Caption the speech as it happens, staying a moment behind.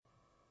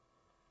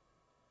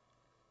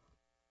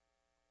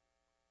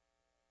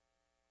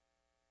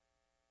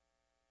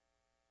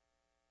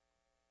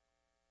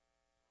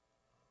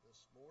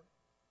morning.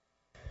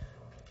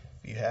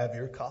 If you have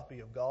your copy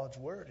of God's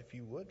Word, if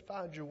you would,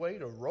 find your way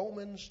to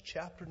Romans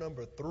chapter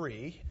number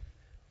 3.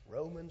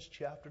 Romans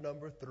chapter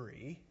number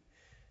 3.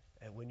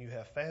 And when you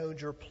have found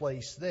your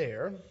place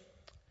there,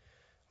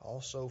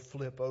 also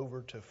flip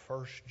over to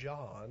 1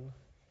 John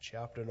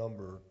chapter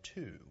number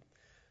 2.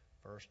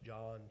 1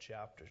 John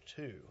chapter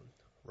 2.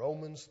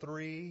 Romans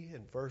 3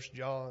 and 1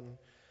 John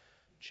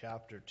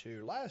chapter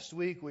 2. Last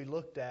week we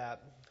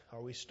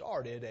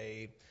started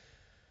a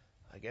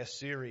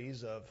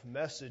series of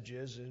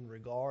messages in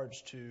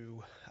regards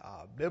to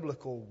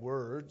biblical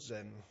words,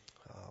 and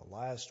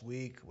last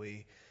week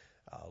we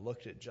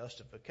looked at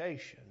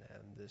justification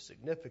and the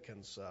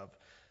significance of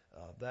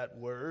that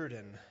word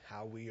and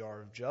how we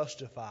are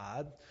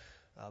justified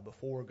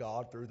before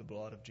God through the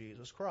blood of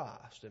Jesus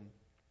Christ. And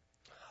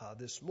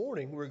this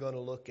morning we're going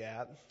to look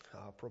at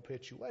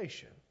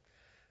propitiation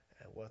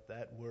and what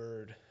that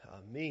word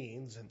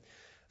means. And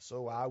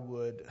so I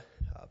would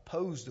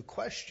pose the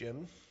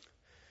question,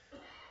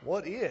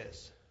 what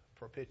is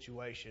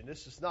propitiation?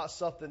 This is not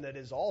something that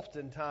is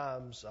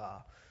oftentimes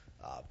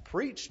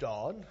preached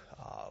on.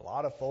 A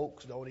lot of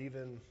folks don't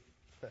even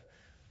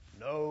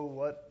know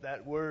what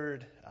that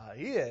word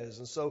is.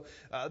 And so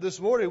this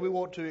morning we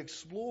want to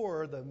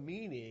explore the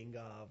meaning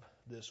of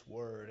this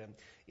word. And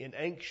in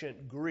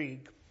ancient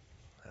Greek,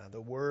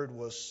 the word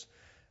was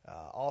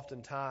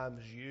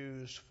oftentimes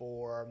used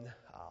for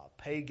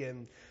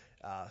pagan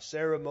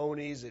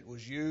ceremonies. It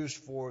was used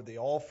for the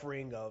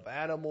offering of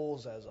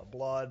animals as a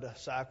blood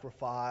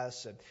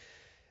sacrifice, and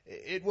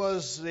it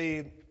was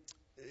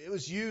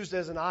used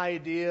as an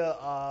idea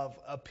of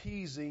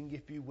appeasing,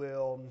 if you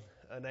will,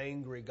 an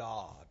angry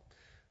God.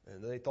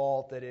 And they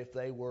thought that if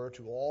they were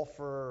to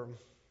offer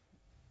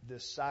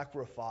this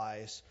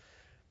sacrifice,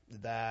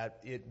 that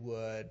it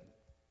would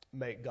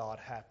make God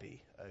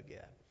happy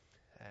again,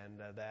 and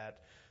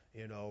that,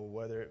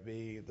 whether it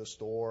be the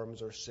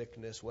storms or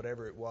sickness,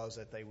 whatever it was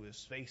that they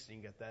was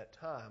facing at that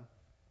time,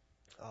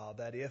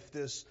 that if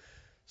this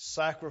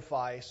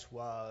sacrifice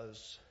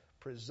was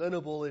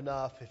presentable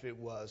enough, if it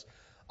was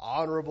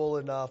honorable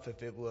enough,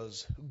 if it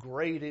was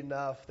great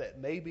enough, that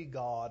maybe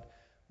God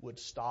would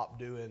stop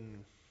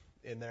doing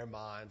in their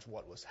minds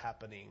what was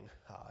happening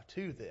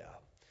to them.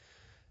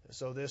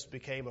 So this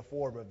became a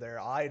form of their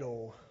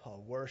idol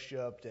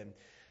worship,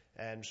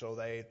 and so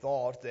they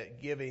thought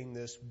that giving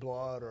this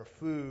blood or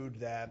food,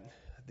 that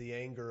the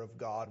anger of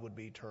God would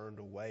be turned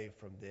away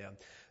from them.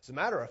 As a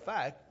matter of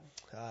fact,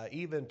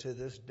 even to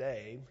this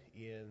day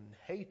in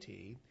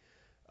Haiti,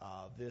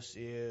 this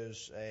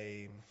is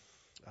a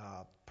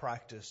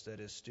practice that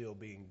is still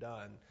being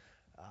done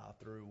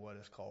through what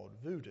is called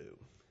voodoo.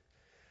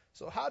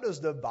 So how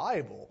does the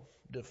Bible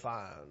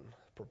define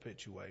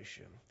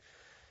propitiation?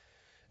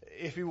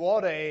 If you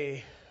want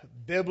a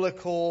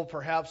biblical,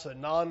 perhaps a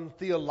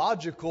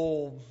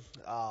non-theological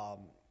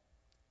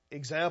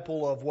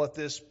example of what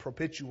this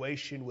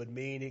propitiation would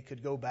mean, it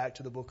could go back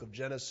to the book of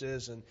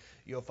Genesis, and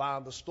you'll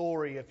find the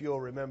story, if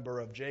you'll remember,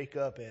 of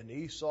Jacob and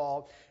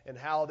Esau, and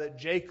how that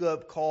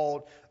Jacob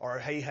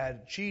he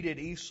had cheated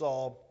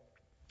Esau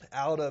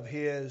out of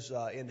his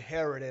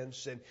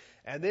inheritance,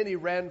 and then he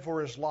ran for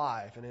his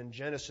life. And in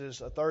Genesis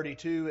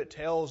 32, it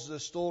tells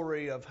the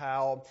story of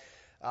how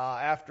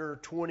after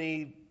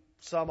 20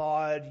 some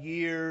odd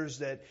years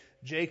that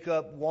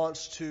Jacob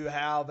wants to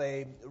have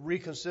a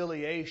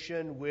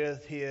reconciliation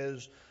with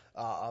his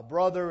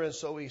brother, and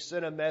so he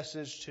sent a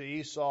message to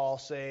Esau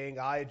saying,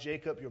 "I,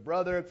 Jacob, your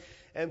brother,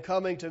 am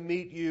coming to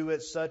meet you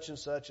at such and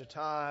such a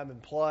time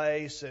and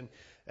place, and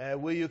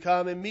will you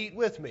come and meet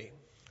with me?"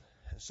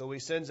 And so he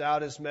sends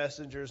out his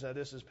messengers. Now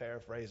this is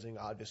paraphrasing,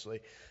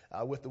 obviously,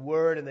 with the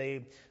word, and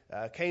they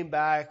came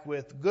back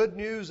with good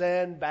news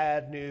and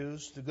bad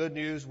news. The good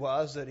news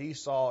was that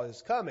Esau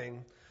is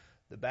coming.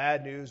 The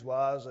bad news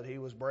was that he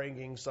was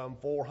bringing some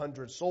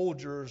 400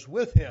 soldiers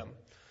with him.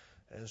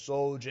 And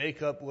so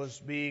Jacob, was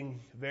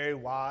being very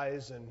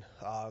wise and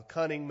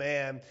cunning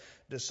man,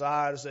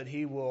 decides that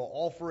he will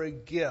offer a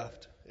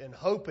gift in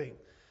hoping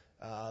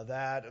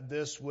that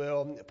this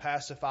will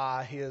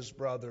pacify his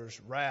brother's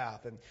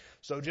wrath. And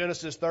so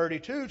Genesis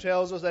 32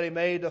 tells us that he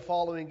made the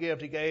following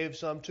gift. He gave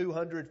some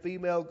 200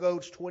 female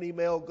goats, 20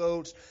 male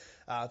goats,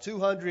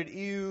 200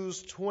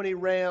 ewes, 20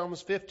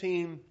 rams,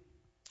 15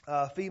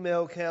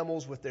 female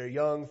camels with their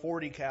young,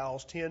 40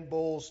 cows, 10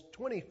 bulls,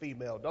 20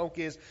 female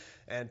donkeys,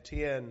 and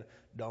 10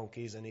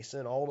 donkeys. And he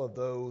sent all of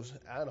those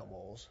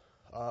animals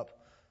up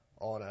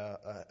on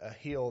a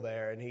hill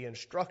there, and he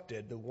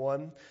instructed the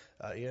one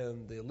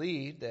in the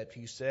lead that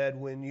he said,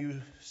 "When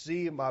you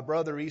see my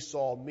brother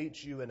Esau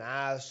meet you and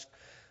ask,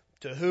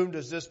 'To whom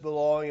does this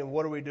belong, and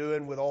what are we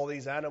doing with all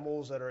these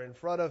animals that are in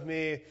front of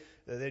me?'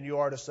 then you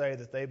are to say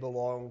that they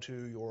belong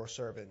to your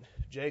servant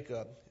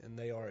Jacob, and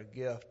they are a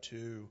gift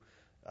to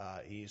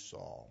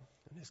Esau."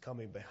 And he's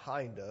coming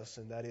behind us,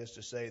 and that is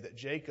to say that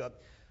Jacob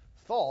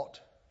thought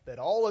that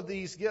all of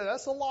these gifts,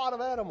 that's a lot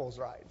of animals,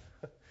 right?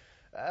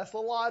 That's a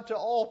lot to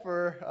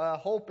offer,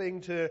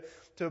 hoping to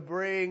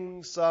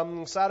bring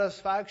some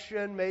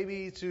satisfaction,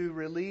 maybe to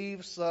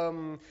relieve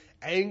some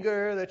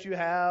anger that you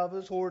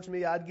have towards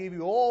me. I'd give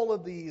you all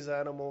of these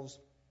animals,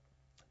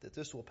 that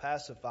this will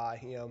pacify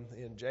him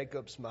in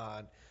Jacob's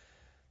mind,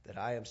 that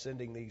I am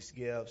sending these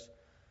gifts.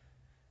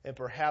 And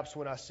perhaps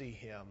when I see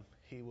him,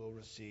 he will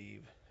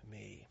receive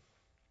me.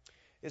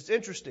 It's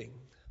interesting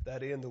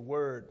that in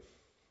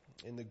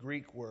the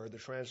Greek word, the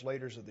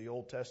translators of the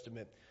Old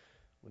Testament,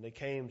 when they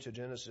came to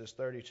Genesis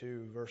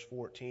 32, verse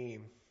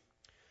 14,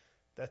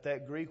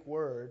 that Greek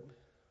word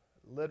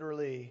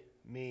literally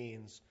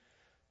means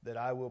that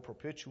I will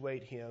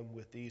perpetuate him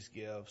with these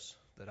gifts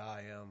that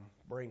I am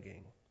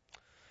bringing.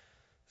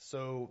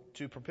 So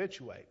to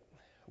perpetuate,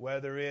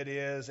 whether it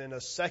is in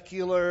a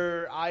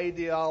secular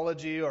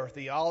ideology or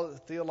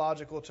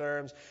theological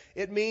terms,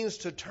 it means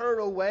to turn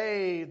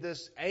away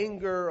this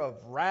anger of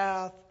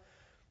wrath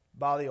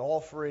by the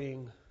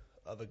offering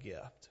of a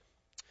gift.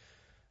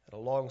 And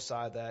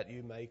alongside that,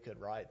 you could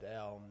write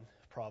down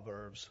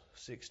Proverbs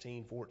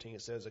 16:14.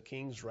 It says, a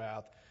king's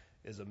wrath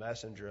is a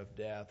messenger of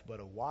death, but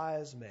a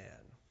wise man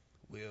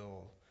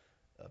will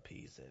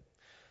appease it.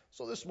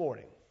 So this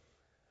morning,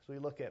 as we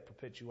look at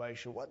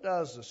perpetuation, what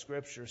does the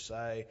Scripture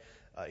say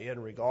in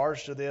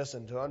regards to this,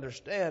 and to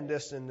understand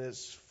this in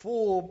its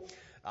full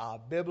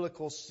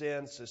biblical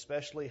sense,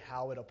 especially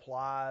how it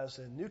applies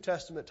in New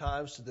Testament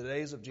times to the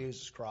days of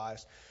Jesus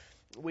Christ?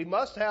 We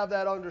must have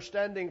that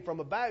understanding from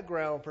a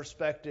background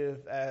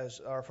perspective,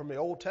 or from the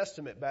Old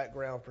Testament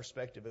background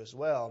perspective as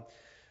well.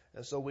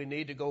 And so we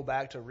need to go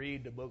back to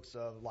read the books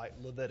of like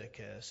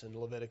Leviticus. In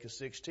Leviticus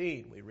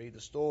 16, we read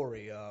the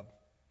story of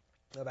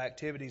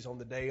activities on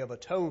the Day of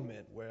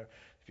Atonement, where,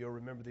 if you'll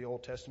remember, the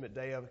Old Testament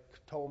Day of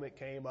Atonement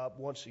came up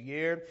once a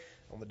year.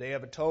 On the Day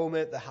of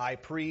Atonement, the high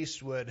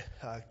priest would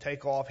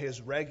take off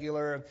his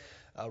regular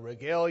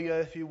regalia,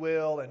 if you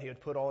will, and he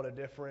would put on a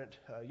different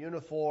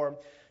uniform.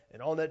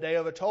 And on that Day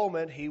of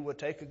Atonement, he would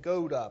take a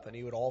goat up and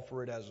he would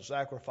offer it as a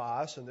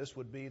sacrifice, and this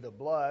would be the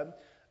blood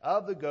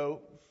of the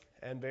goat.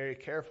 And very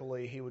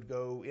carefully, he would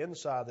go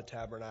inside the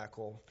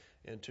tabernacle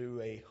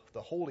into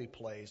the holy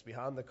place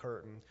behind the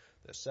curtain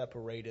that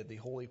separated the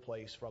holy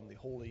place from the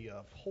Holy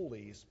of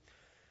Holies.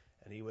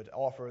 And he would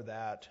offer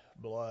that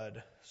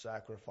blood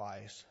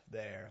sacrifice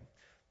there.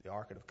 The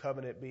Ark of the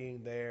Covenant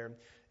being there,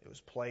 it was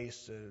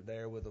placed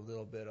there with a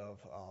little bit of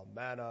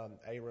manna,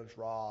 Aaron's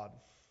rod,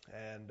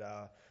 and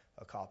a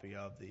copy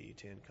of the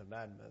Ten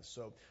Commandments.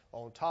 So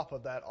on top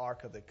of that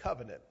Ark of the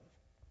Covenant,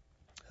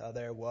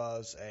 there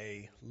was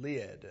a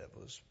lid. It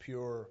was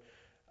pure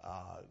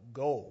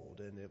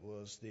gold, and it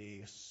was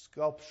the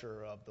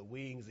sculpture of the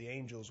wings, the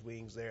angel's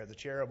wings there, the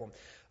cherubim,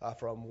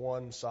 from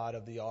one side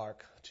of the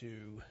ark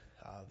to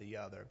the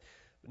other.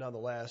 But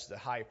nonetheless, the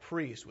high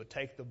priest would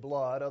take the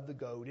blood of the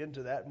goat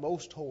into that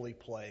most holy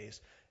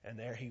place, and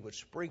there he would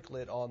sprinkle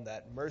it on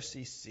that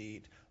mercy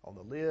seat, on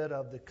the lid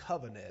of the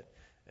covenant,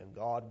 and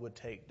God would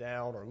take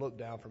down or look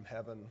down from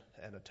heaven,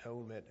 and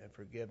atonement and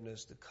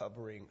forgiveness, the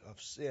covering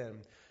of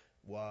sin,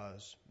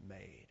 was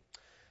made.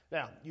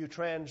 Now, you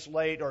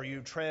translate or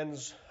you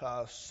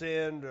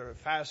transcend or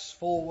fast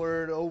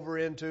forward over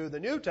into the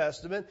New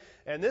Testament,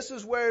 and this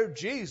is where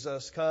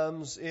Jesus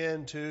comes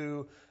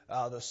into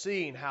the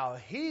scene, how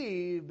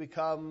he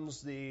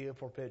becomes the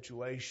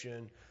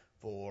perpetuation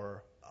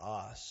for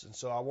us. And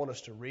so I want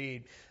us to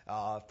read,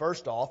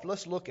 first off,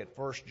 let's look at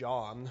 1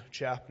 John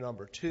chapter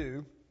number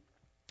 2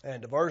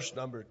 and verse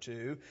number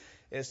 2.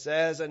 It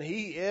says, and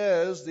he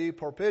is the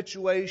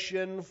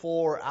perpetuation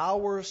for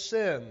our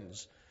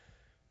sins,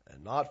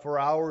 and not for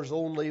ours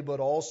only, but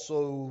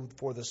also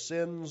for the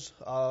sins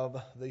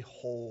of the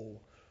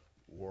whole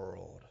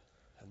world.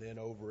 And then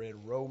over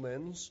in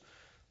Romans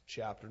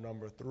chapter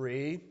number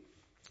 3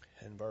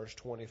 and verse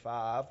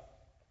 25,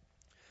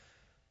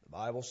 the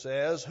Bible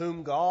says,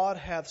 whom God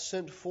hath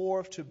sent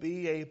forth to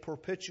be a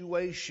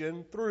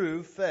perpetuation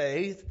through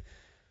faith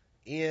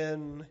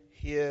in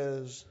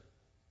his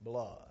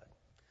blood.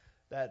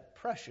 That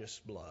precious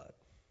blood,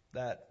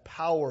 that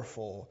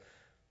powerful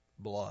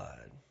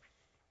blood,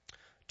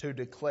 to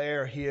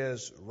declare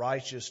his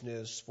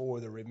righteousness for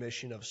the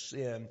remission of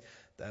sin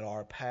that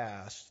are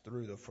passed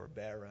through the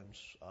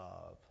forbearance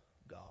of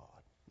God.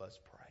 Let's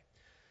pray.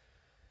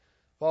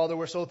 Father,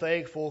 we're so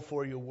thankful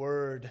for your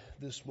word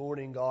this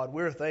morning, God.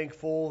 We're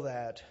thankful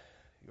that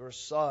your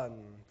Son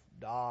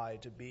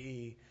died to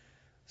be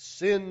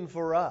sin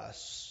for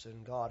us,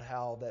 and God,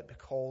 how that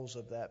because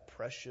of that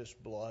precious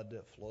blood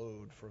that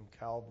flowed from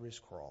Calvary's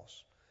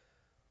cross,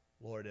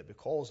 Lord, that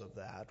because of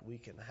that we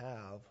can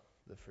have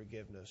the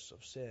forgiveness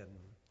of sin.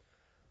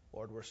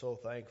 Lord, we're so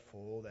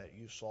thankful that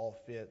you saw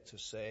fit to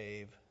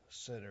save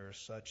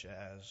sinners such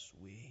as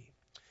we.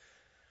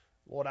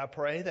 Lord, I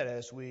pray that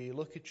as we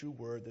look at your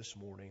word this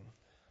morning,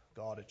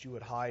 God, that you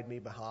would hide me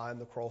behind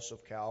the cross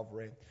of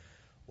Calvary.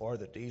 Lord,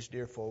 that these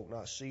dear folk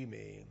not see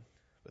me,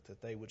 but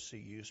that they would see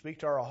you. Speak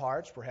to our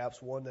hearts,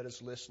 perhaps one that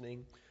is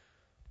listening.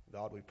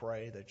 God, we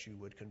pray that you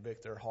would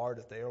convict their heart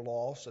if they are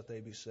lost, that they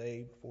be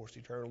saved, forced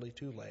eternally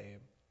to lame.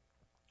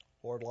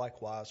 Lord,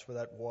 likewise for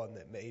that one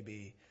that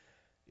maybe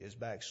is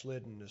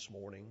backslidden this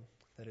morning,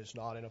 that is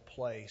not in a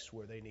place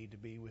where they need to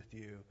be with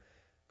you.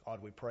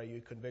 God, we pray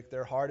you convict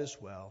their heart as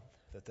well,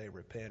 that they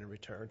repent and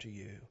return to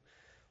you.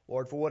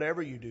 Lord, for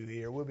whatever you do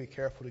here, we'll be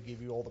careful to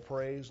give you all the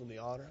praise and the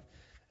honor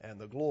and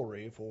the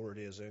glory, for it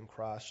is in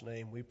Christ's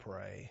name we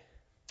pray.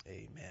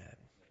 Amen.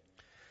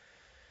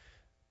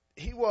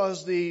 He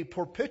was the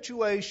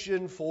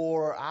perpituation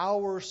for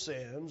our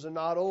sins, and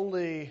not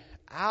only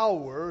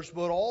ours,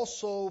 but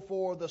also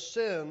for the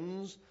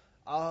sins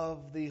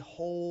of the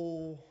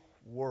whole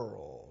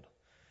world.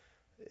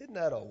 Isn't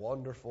that a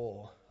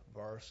wonderful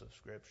verse of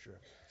Scripture?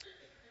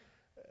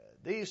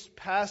 These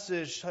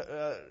passage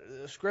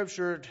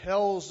Scripture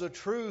tells the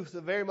truth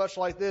very much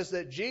like this,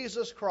 that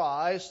Jesus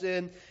Christ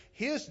in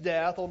His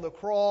death on the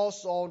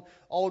cross on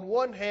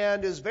one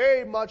hand is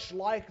very much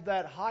like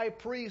that high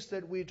priest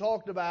that we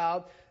talked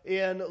about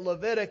in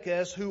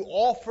Leviticus who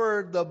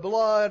offered the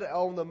blood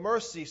on the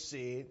mercy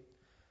seat.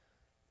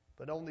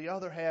 But on the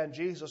other hand,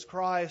 Jesus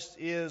Christ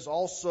is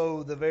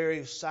also the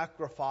very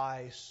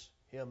sacrifice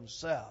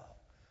Himself.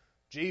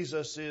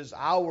 Jesus is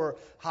our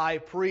high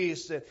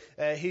priest.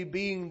 He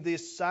being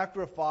this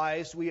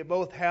sacrifice, we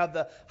both have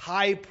the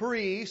high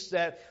priest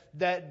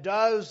that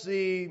does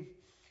the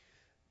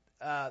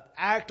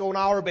act on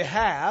our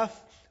behalf,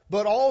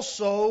 but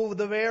also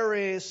the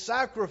very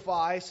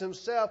sacrifice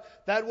Himself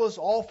that was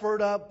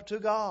offered up to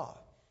God.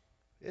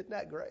 Isn't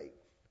that great?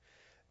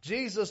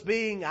 Jesus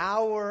being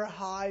our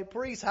high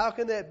priest. How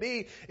can that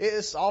be?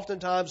 It's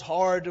oftentimes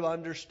hard to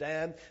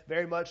understand,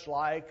 very much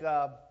like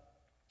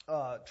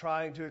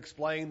trying to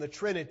explain the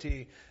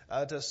Trinity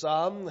to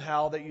some,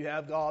 how that you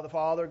have God the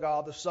Father,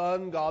 God the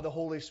Son, God the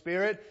Holy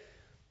Spirit.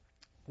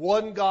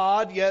 One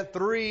God, yet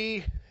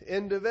three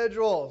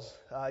individuals.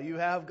 You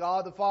have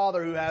God the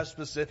Father who has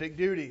specific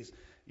duties.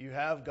 You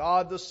have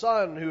God the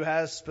Son who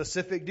has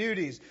specific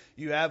duties.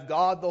 You have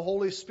God the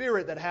Holy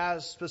Spirit that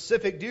has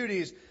specific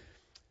duties.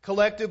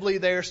 Collectively,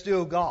 they are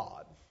still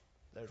God.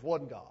 There's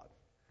one God,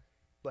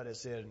 but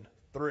it's in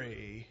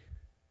three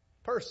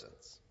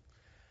persons.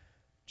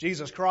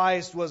 Jesus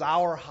Christ was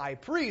our high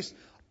priest,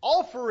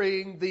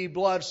 offering the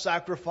blood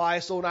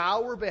sacrifice on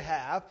our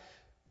behalf,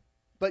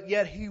 but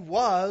yet He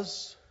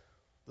was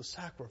the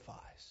sacrifice.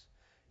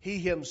 He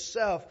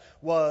Himself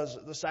was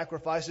the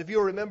sacrifice. If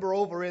you remember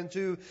over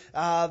into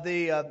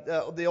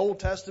the Old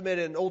Testament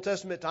and Old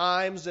Testament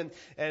times,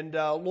 and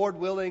Lord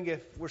willing,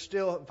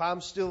 if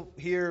I'm still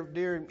here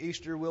during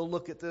Easter, we'll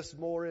look at this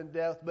more in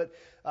depth. But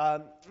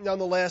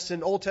nonetheless,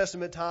 in Old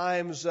Testament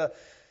times,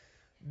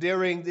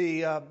 during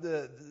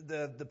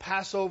the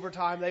Passover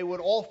time, they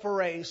would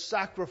offer a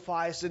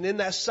sacrifice, and in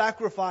that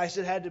sacrifice,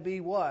 it had to be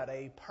what?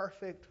 A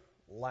perfect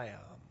lamb.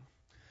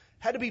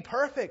 Had to be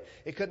perfect.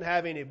 It couldn't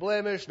have any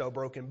blemish, no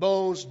broken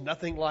bones,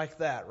 nothing like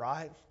that,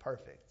 right?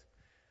 Perfect.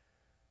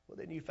 Well,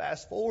 then you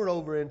fast forward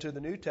over into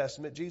the New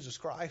Testament, Jesus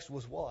Christ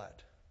was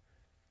what?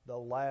 The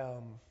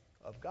Lamb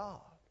of God.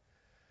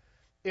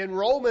 In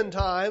Roman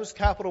times,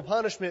 capital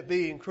punishment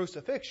being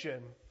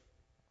crucifixion,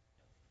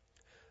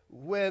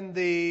 when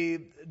the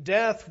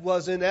death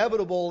was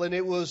inevitable and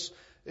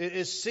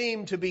it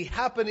seemed to be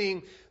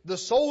happening, the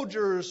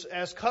soldiers,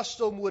 as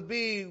custom would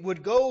be,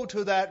 would go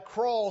to that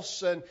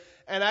cross and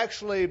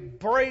actually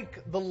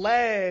break the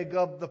leg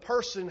of the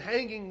person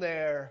hanging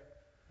there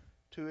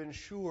to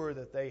ensure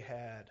that they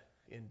had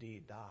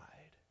indeed died.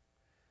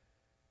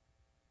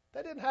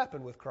 That didn't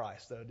happen with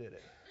Christ, though, did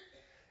it?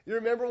 You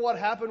remember what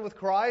happened with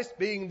Christ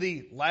being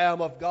the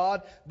Lamb of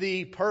God,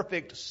 the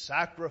perfect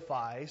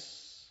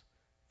sacrifice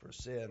for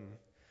sin.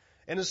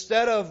 And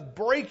instead of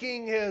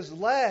breaking His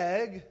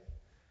leg,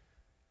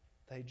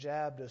 they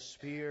jabbed a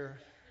spear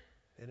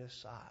in His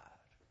side.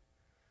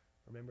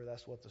 Remember,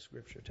 that's what the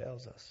Scripture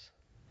tells us.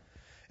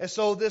 And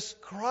so this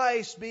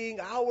Christ being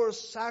our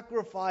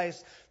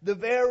sacrifice, the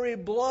very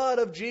blood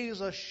of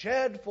Jesus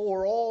shed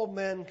for all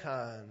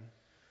mankind.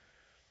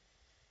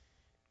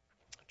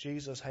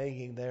 Jesus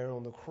hanging there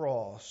on the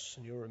cross,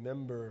 and you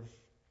remember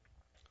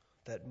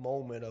that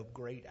moment of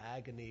great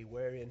agony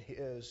wherein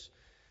His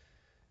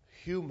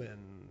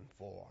human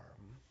form,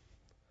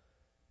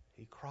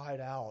 He cried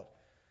out,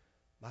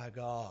 my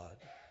God,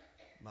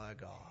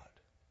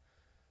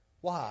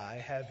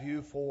 why have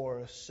you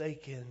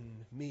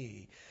forsaken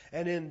me?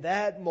 And in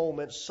that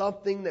moment,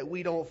 something that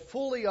we don't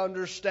fully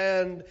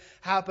understand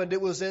happened.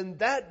 It was in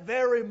that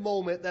very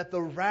moment that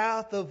the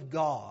wrath of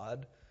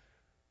God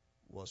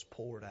was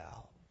poured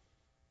out.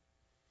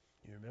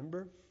 You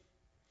remember?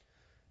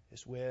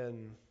 It's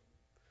when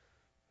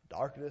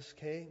darkness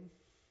came.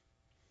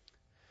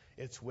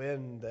 It's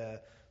when the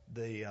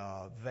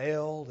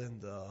veil in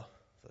the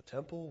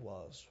temple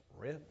was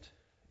rent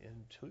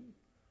in two.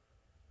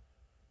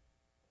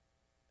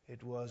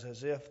 It was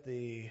as if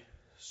the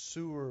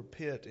sewer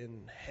pit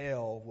in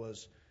hell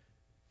was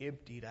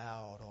emptied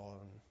out on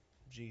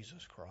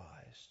Jesus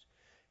Christ.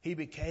 He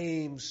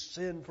became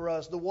sin for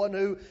us. The one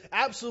who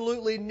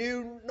absolutely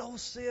knew no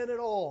sin at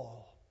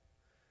all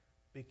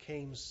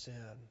became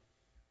sin.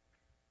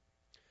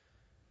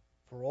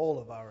 For all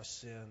of our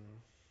sin,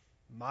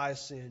 my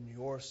sin,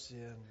 your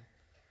sin,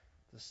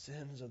 the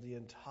sins of the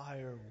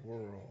entire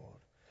world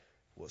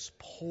was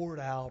poured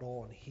out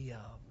on Him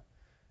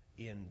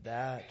in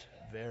that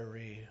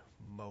very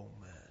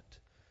moment.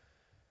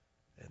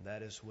 And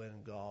that is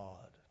when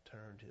God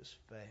turned His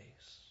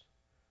face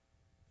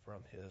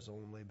from His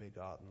only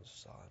begotten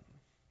Son.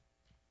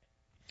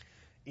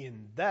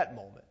 In that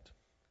moment,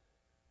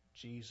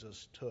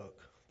 Jesus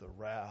took the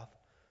wrath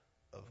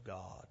of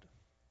God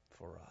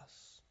for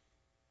us.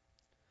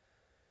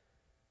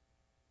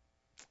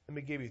 Let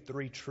me give you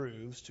 3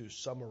 truths to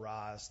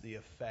summarize the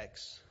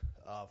effects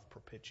of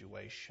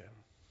propitiation.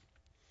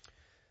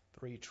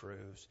 3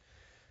 truths.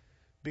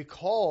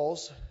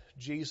 Because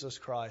Jesus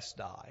Christ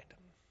died,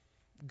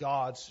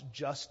 God's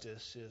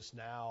justice is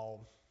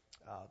now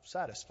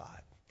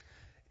satisfied.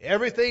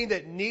 Everything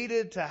that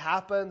needed to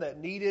happen, that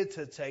needed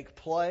to take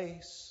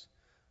place,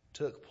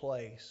 took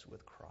place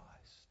with Christ.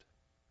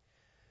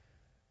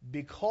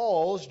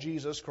 Because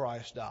Jesus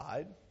Christ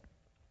died,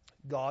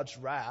 God's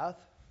wrath,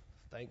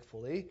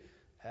 thankfully,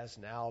 has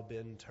now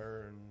been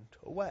turned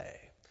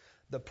away.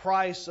 The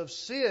price of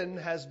sin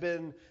has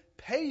been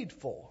paid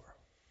for.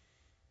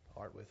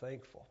 Aren't we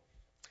thankful?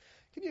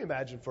 Can you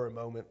imagine for a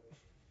moment,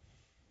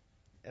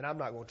 and I'm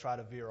not going to try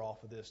to veer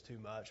off of this too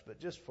much, but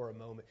just for a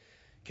moment,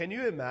 can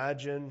you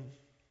imagine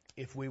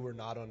if we were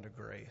not under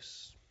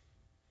grace?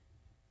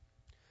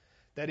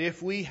 That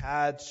if we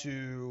had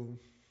to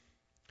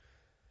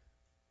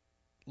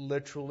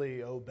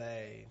literally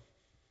obey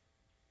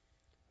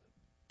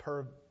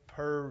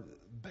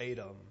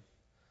verbatim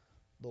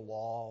the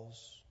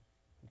laws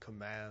and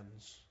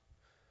commands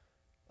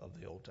of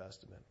the Old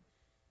Testament.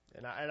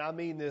 And I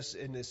mean this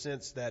in the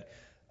sense that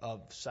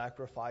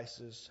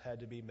sacrifices had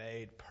to be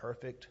made,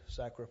 perfect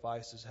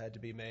sacrifices had to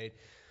be made,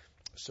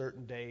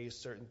 certain days,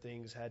 certain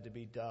things had to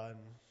be done,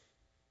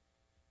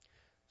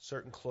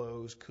 certain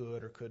clothes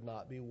could or could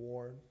not be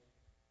worn.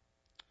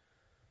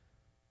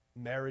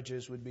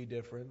 Marriages would be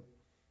different,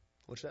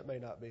 which that may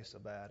not be so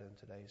bad in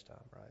today's time,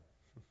 right?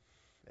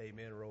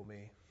 Amen, roll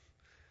me.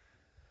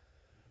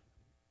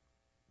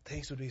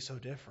 Things would be so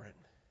different.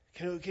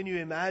 Can you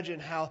imagine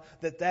how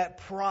that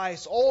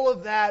price, all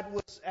of that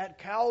was at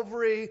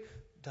Calvary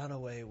done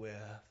away with?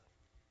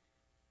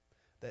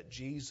 That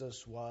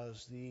Jesus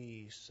was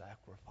the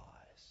sacrifice.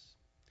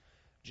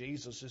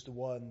 Jesus is the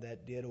one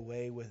that did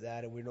away with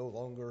that, and we're no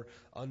longer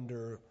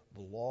under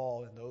the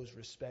law in those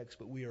respects,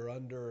 but we are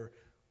under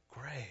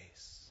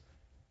grace.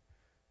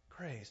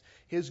 Grace.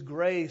 His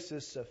grace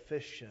is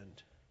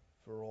sufficient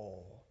for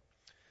all.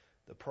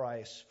 The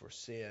price for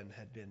sin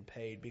had been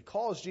paid.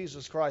 Because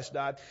Jesus Christ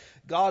died,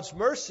 God's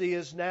mercy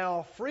is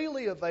now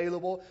freely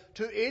available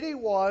to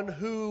anyone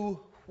who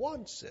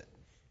wants it.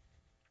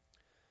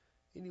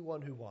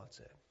 Anyone who wants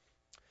it.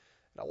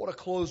 And I want to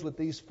close with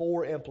these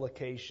 4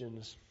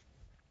 implications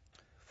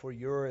for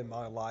your and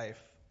my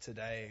life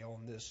today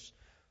on this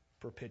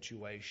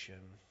perpetuation.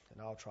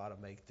 And I'll try to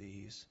make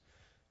these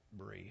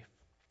brief.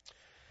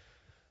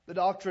 The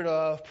doctrine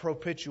of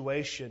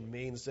propitiation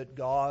means that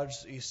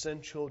God's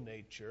essential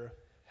nature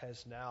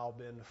has now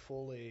been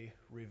fully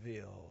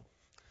revealed.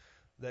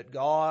 That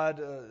God,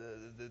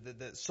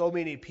 that so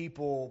many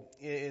people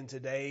in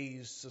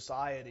today's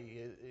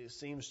society it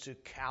seems to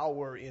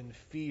cower in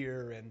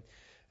fear, and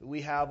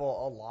we have a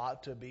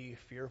lot to be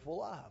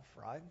fearful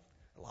of, right?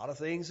 A lot of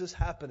things is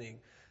happening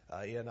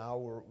in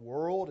our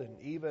world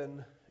and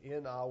even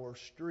in our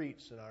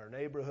streets, in our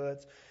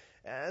neighborhoods.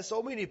 And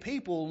so many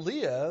people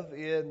live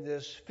in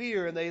this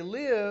fear, and they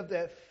live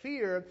that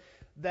fear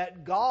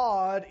that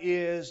God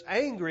is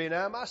angry.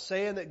 Now, am I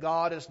saying that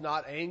God is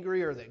not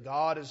angry or that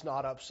God is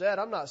not upset?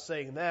 I'm not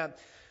saying that.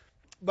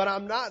 But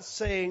I'm not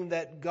saying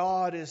that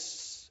God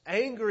is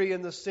angry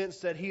in the sense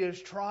that He is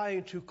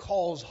trying to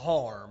cause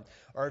harm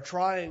or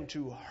trying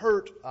to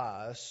hurt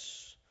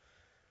us.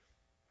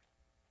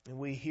 And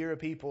we hear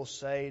people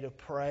say to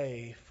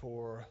pray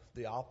for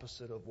the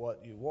opposite of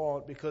what you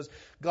want, because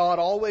God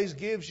always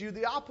gives you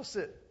the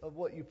opposite of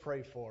what you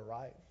pray for,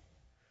 right?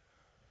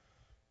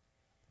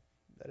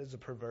 That is a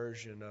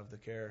perversion of the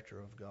character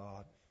of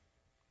God.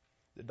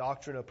 The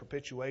doctrine of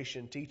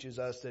propitiation teaches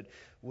us that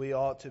we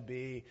ought to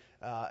be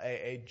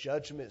a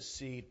judgment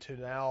seat to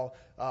now,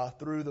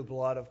 through the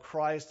blood of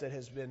Christ that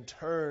has been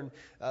turned,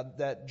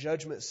 that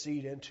judgment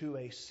seat into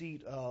a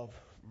seat of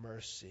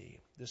mercy.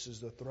 This is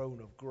the throne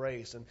of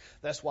grace. And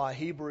that's why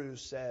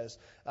Hebrews says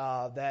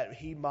that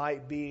He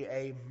might be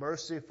a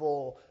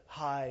merciful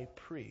high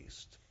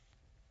priest.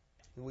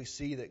 And we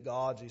see that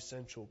God's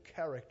essential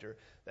character,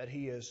 that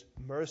He is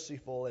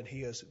merciful and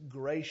He is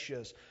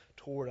gracious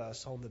toward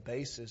us on the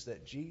basis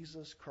that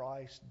Jesus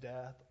Christ's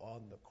death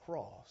on the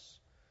cross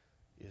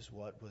is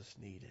what was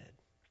needed.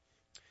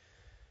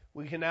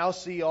 We can now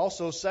see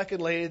also,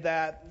 secondly,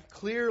 that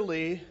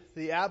clearly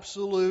the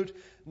absolute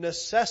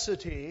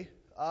necessity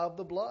of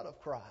the blood of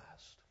Christ.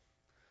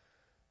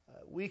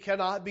 We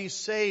cannot be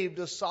saved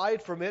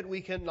aside from it.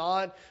 We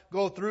cannot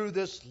go through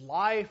this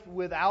life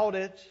without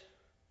it.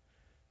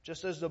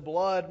 Just as the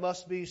blood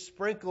must be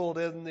sprinkled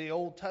in the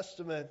Old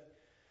Testament,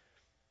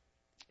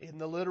 in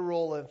the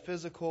literal and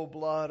physical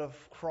blood of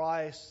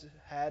Christ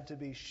had to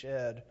be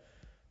shed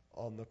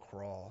on the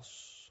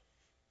cross.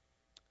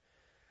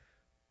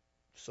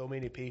 So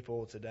many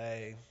people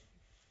today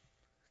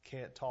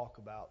can't talk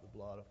about the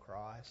blood of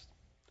Christ.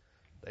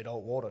 They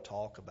don't want to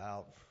talk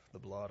about the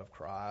blood of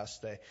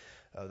Christ.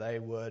 They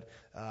would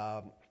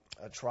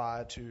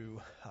try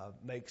to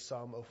make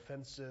some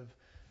offensive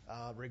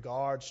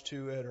regards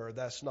to it, or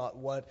that's not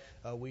what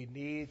we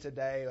need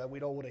today. We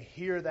don't want to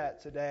hear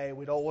that today.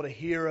 We don't want to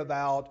hear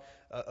about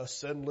a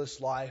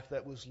sinless life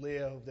that was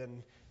lived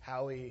and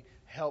how He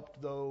helped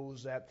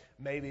those that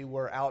maybe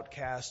were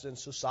outcast in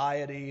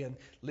society and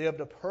lived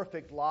a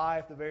perfect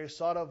life. The very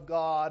Son of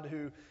God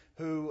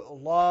who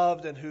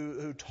loved and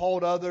who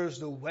told others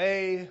the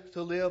way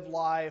to live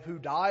life, who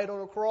died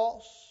on a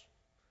cross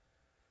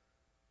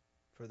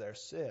for their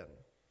sin.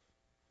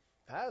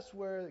 That's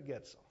where it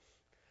gets them.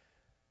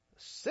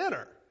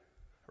 Sinner,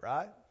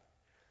 right?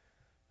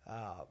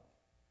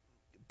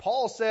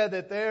 Paul said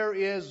that there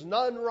is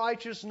none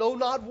righteous, no,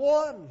 not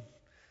one,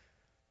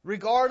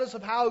 regardless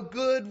of how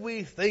good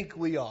we think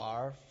we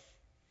are.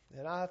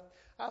 And I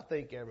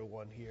think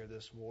everyone here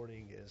this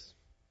morning is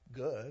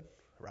good,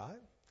 right?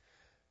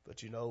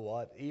 But you know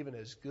what? Even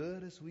as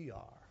good as we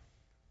are,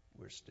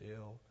 we're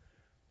still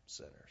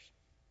sinners.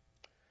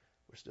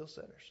 We're still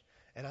sinners.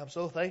 And I'm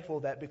so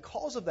thankful that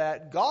because of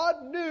that,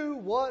 God knew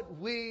what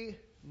we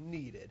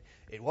needed.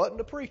 It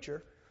wasn't a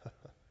preacher.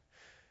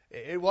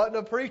 It wasn't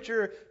a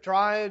preacher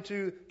trying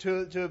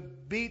to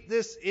beat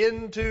this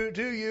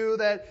into you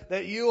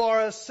that you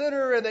are a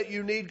sinner and that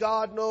you need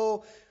God.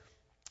 No,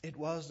 it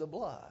was the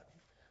blood.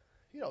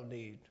 You don't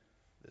need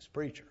this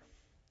preacher.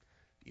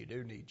 You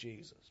do need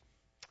Jesus.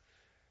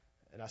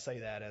 And I say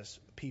that as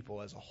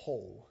people as a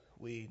whole.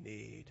 We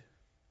need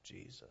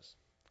Jesus.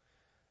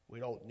 We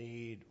don't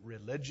need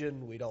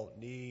religion. We don't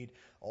need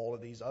all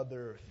of these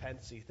other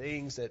fancy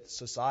things that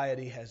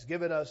society has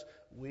given us.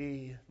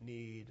 We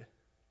need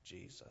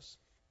Jesus.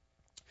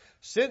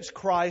 Since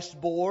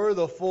Christ bore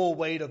the full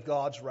weight of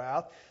God's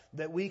wrath,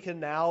 that we can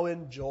now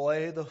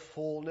enjoy the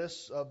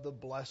fullness of the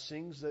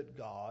blessings that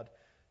God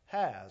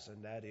has,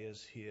 and that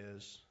is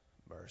His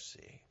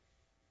mercy.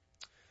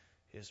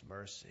 His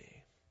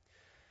mercy.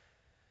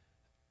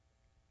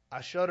 I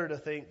shudder to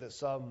think that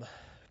some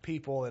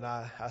people, and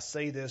I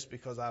say this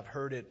because I've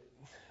heard it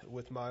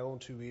with my own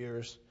two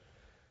ears,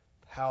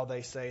 how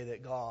they say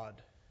that God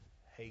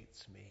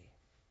hates me.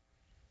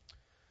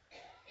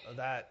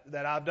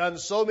 That I've done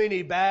so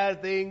many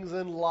bad things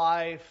in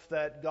life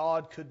that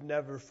God could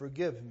never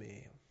forgive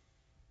me.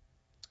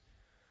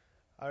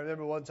 I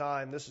remember one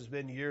time, this has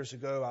been years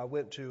ago, I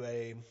went to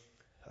I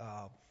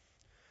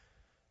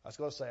was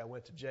going to say I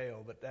went to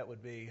jail, but that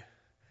would be,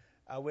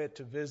 I went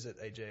to visit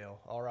a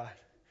jail, all right.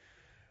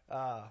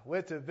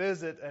 Went to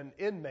visit an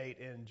inmate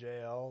in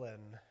jail,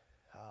 and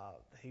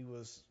he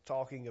was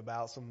talking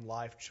about some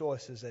life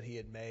choices that he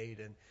had made.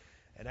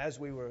 And as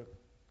we were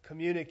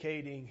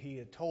communicating, he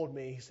had told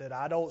me, he said,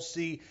 I don't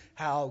see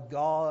how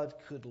God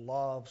could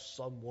love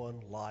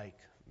someone like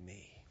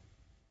me.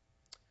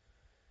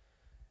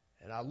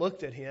 And I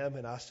looked at him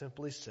and I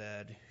simply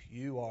said,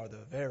 you are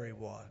the very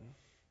one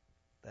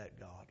that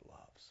God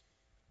loves.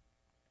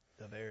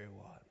 The very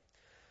one.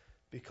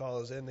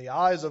 Because in the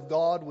eyes of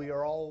God, we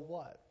are all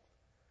what?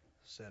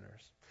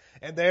 Sinners.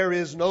 And there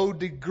is no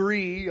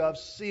degree of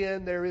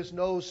sin. There is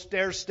no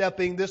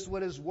stair-stepping. This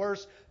one is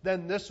worse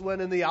than this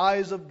one. In the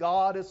eyes of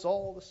God, it's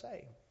all the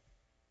same.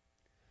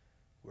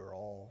 We're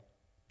all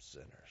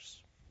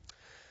sinners.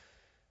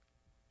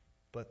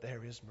 But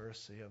there is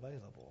mercy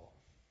available.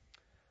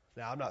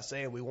 Now, I'm not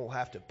saying we won't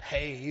have to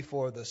pay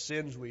for the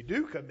sins we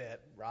do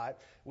commit, right?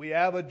 We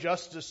have a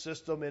justice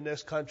system in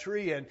this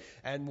country,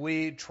 and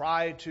we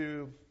try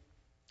to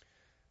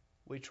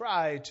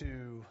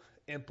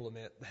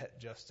implement that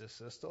justice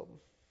system.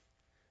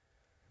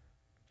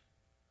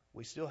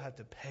 We still have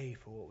to pay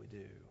for what we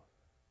do.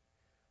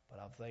 But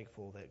I'm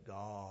thankful that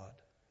God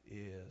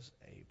is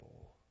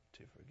able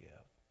to forgive.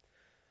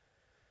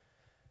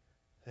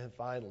 And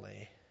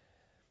finally,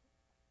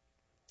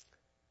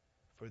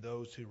 for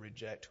those who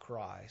reject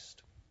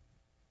Christ,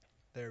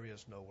 there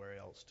is nowhere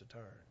else to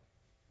turn.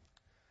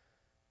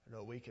 You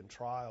know, we can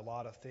try a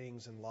lot of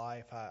things in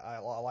life. I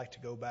like to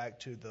go back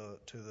to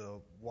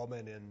the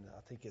woman in,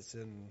 I think it's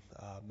in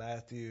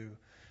Matthew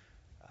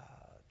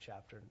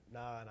chapter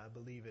 9, I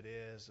believe it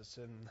is. It's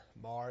in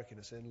Mark and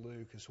it's in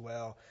Luke as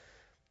well.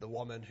 The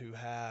woman who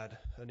had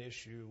an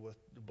issue with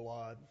the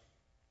blood.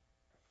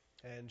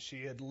 And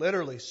she had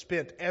literally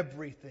spent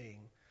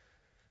everything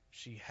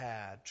she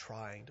had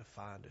trying to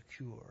find a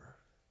cure.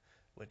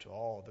 Went to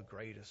all the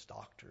greatest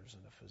doctors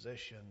and the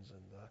physicians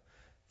and the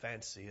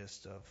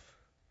fanciest of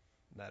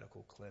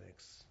medical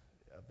clinics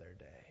of their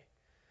day.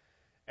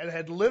 And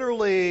had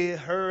literally,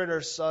 her and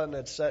her son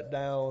had sat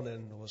down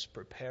and was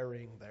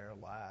preparing their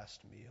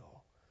last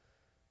meal,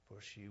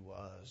 for she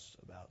was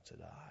about to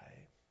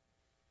die.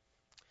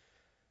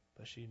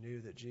 But she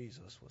knew that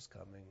Jesus was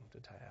coming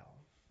to town.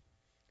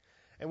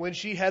 And when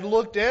she had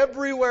looked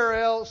everywhere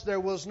else,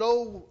 there was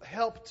no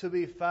help to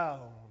be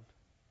found.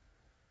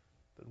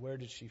 But where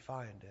did she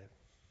find it?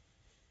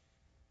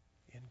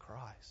 In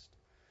Christ.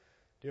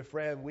 Dear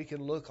friend, we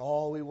can look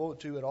all we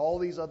want to at all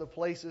these other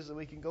places, and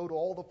we can go to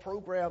all the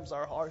programs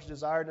our hearts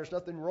desire. And there's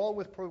nothing wrong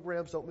with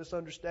programs. Don't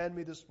misunderstand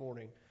me this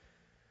morning.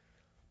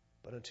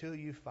 But until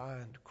you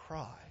find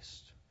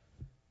Christ,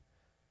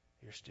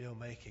 you're still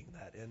making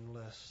that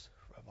endless,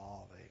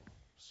 revolving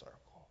circle.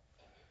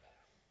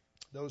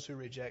 Those who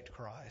reject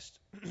Christ,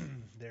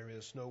 there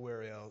is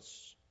nowhere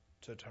else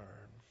to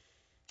turn.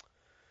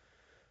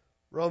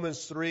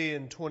 Romans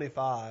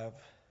 3:25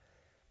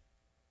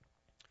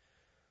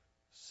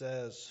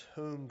 says,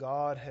 whom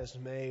God has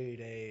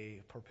made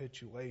a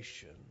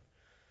perpetuation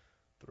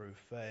through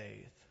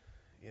faith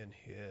in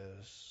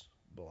His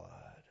blood.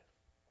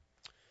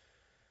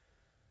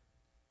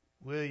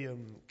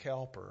 William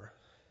Cowper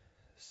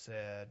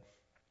said,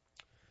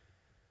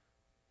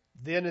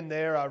 then and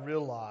there I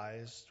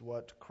realized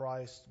what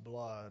Christ's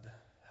blood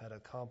had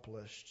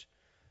accomplished,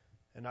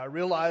 and I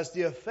realized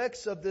the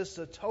effects of this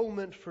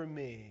atonement for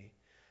me.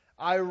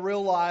 I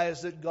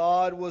realized that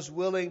God was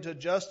willing to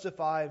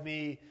justify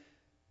me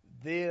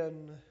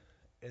then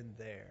and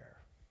there.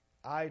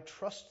 I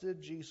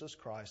trusted Jesus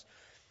Christ,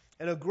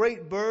 and a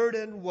great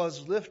burden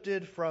was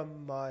lifted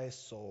from my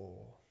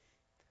soul.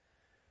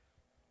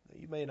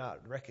 You may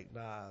not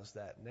recognize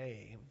that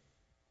name,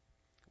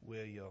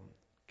 William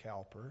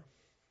Cowper,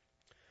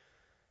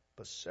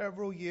 but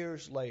several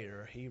years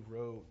later he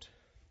wrote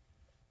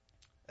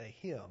a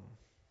hymn,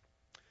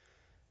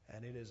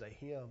 and it is a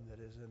hymn that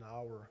is in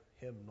our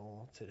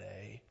hymnal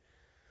today.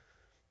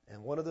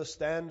 And one of the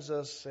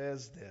stanzas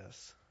says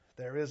this: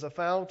 there is a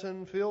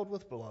fountain filled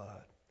with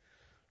blood,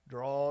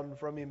 drawn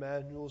from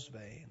Emmanuel's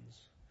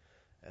veins,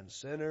 and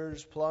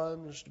sinners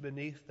plunged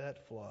beneath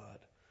that flood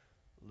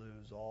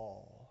lose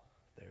all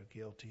their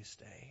guilty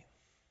stain.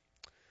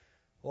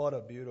 What a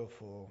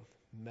beautiful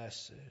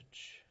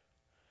message.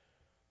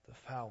 The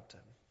fountain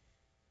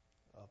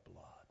of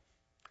blood.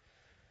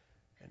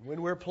 And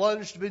when we're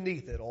plunged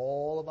beneath it,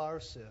 all of our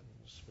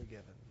sins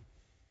forgiven.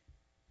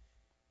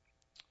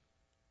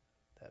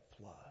 That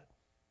flood.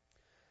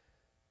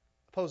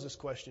 I pose this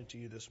question to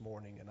you this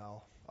morning, and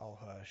I'll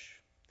hush.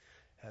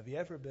 Have you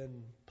ever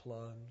been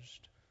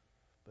plunged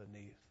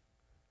beneath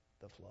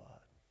the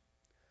flood?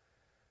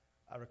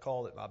 I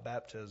recall at my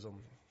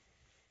baptism,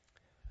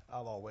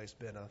 I've always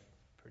been a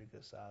pretty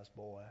good-sized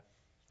boy.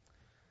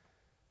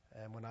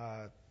 And when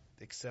I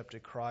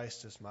accepted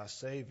Christ as my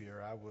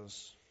Savior, I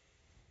was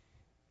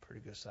a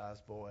pretty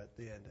good-sized boy at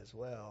the end as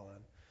well.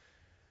 And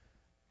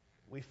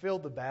we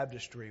filled the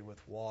baptistry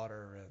with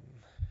water,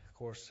 and of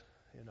course,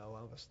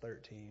 I was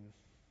 13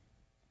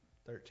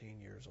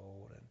 years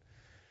old, and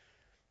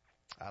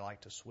I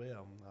like to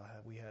swim.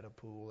 We had a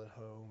pool at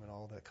home and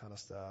all that kind of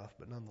stuff,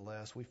 but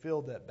nonetheless, we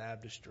filled that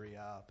baptistry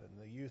up, and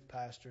the youth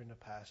pastor and the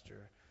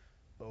pastor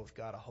both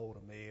got a hold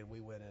of me, and we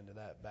went into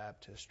that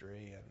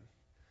baptistry, and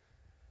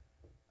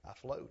I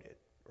floated,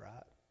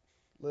 right?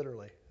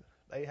 Literally.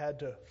 They had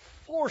to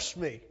force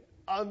me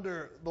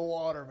under the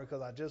water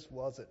because I just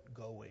wasn't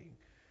going.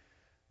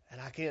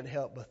 And I can't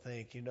help but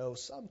think,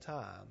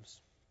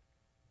 sometimes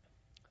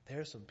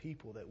there's some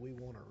people that we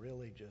want to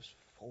really just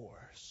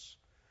force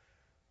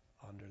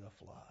under the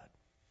flood.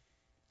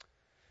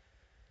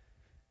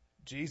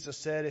 Jesus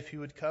said, if you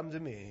would come to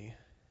me,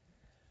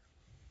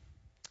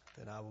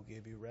 then I will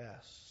give you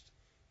rest.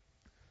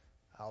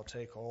 I'll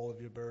take all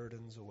of your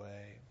burdens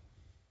away.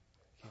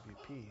 Give you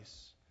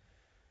peace.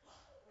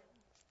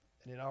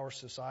 And in our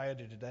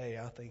society today,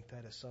 I think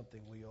that is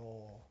something we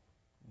all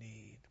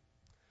need.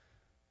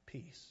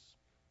 Peace.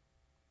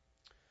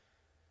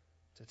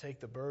 To take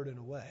the burden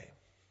away.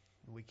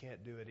 We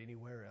can't do it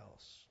anywhere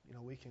else.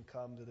 We can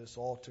come to this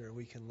altar,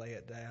 we can lay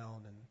it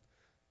down, and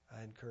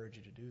I encourage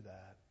you to do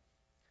that.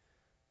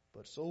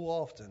 But so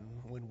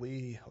often, when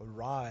we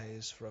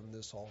arise from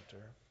this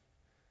altar,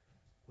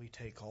 we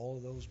take all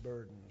of those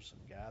burdens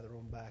and gather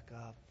them back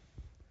up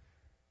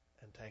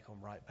and take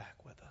them right back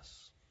with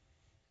us.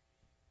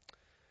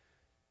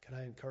 Can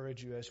I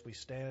encourage you as we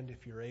stand,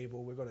 if you're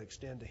able, we're going to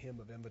extend a hymn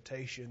of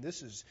invitation.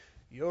 This is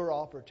your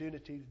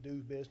opportunity to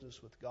do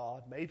business with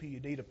God. Maybe you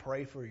need to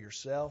pray for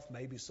yourself,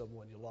 maybe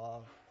someone you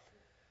love.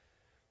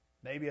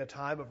 Maybe a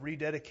time of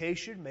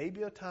rededication,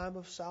 maybe a time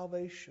of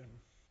salvation.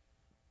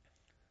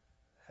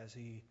 Has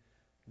He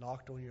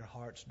knocked on your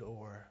heart's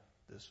door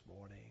this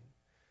morning?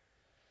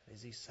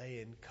 Is He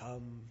saying,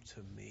 come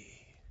to me?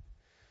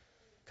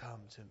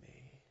 Come to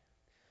me.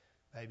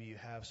 Maybe you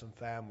have some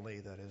family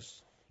that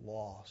is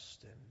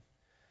lost, and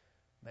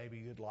maybe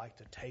you'd like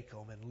to take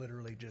them and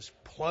literally just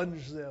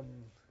plunge them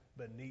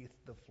beneath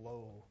the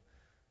flow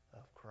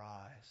of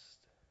Christ.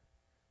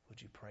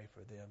 Would you pray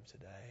for them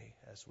today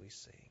as we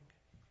sing?